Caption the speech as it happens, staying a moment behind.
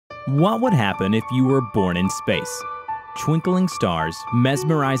What would happen if you were born in space? Twinkling stars,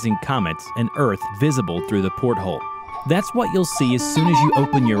 mesmerizing comets, and Earth visible through the porthole. That's what you'll see as soon as you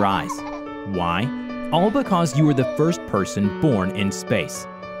open your eyes. Why? All because you were the first person born in space.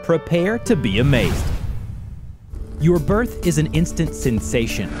 Prepare to be amazed. Your birth is an instant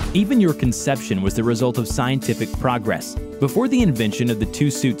sensation. Even your conception was the result of scientific progress. Before the invention of the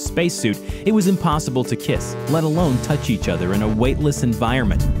two-suit spacesuit, it was impossible to kiss, let alone touch each other in a weightless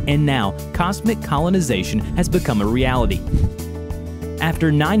environment. And now, cosmic colonization has become a reality.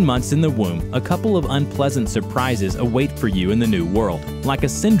 After 9 months in the womb, a couple of unpleasant surprises await for you in the new world, like a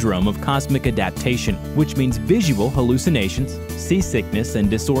syndrome of cosmic adaptation, which means visual hallucinations, seasickness, and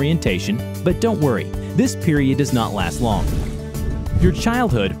disorientation. But don't worry, this period does not last long. Your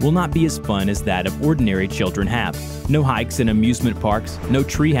childhood will not be as fun as that of ordinary children have. No hikes in amusement parks, no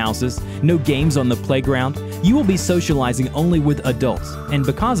tree houses, no games on the playground. You will be socializing only with adults, and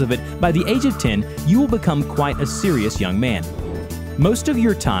because of it, by the age of 10, you will become quite a serious young man. Most of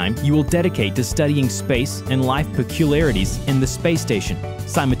your time you will dedicate to studying space and life peculiarities in the space station.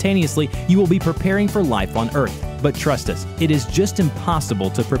 Simultaneously, you will be preparing for life on Earth. But trust us, it is just impossible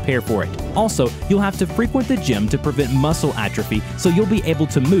to prepare for it. Also, you'll have to frequent the gym to prevent muscle atrophy, so you'll be able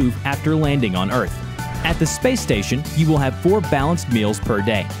to move after landing on Earth. At the space station, you will have 4 balanced meals per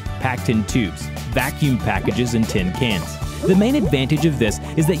day, packed in tubes, vacuum packages, and tin cans. The main advantage of this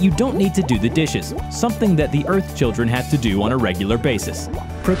is that you don't need to do the dishes, something that the Earth children have to do on a regular basis.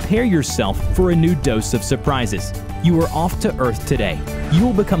 Prepare yourself for a new dose of surprises. You are off to Earth today. You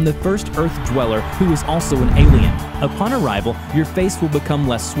will become the first Earth dweller who is also an alien. Upon arrival, your face will become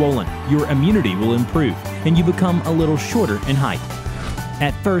less swollen, your immunity will improve, and you become a little shorter in height.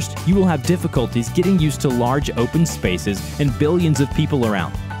 At first, you will have difficulties getting used to large open spaces and billions of people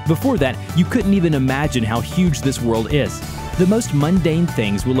around. Before that, you couldn't even imagine how huge this world is. The most mundane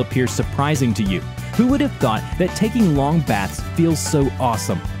things will appear surprising to you. Who would have thought that taking long baths feels so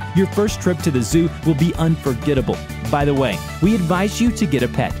awesome? Your first trip to the zoo will be unforgettable. By the way, we advise you to get a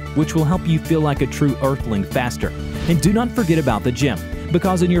pet, which will help you feel like a true Earthling faster. And do not forget about the gym,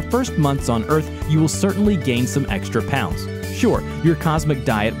 because in your first months on Earth, you will certainly gain some extra pounds. Sure, your cosmic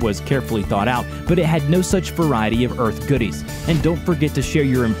diet was carefully thought out, but it had no such variety of Earth goodies. And don't forget to share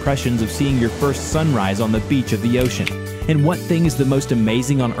your impressions of seeing your first sunrise on the beach of the ocean. And what thing is the most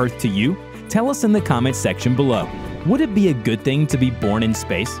amazing on Earth to you? Tell us in the comments section below. Would it be a good thing to be born in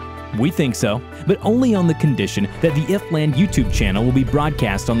space? We think so, but only on the condition that the IFLAND YouTube channel will be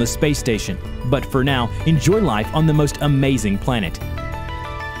broadcast on the space station. But for now, enjoy life on the most amazing planet.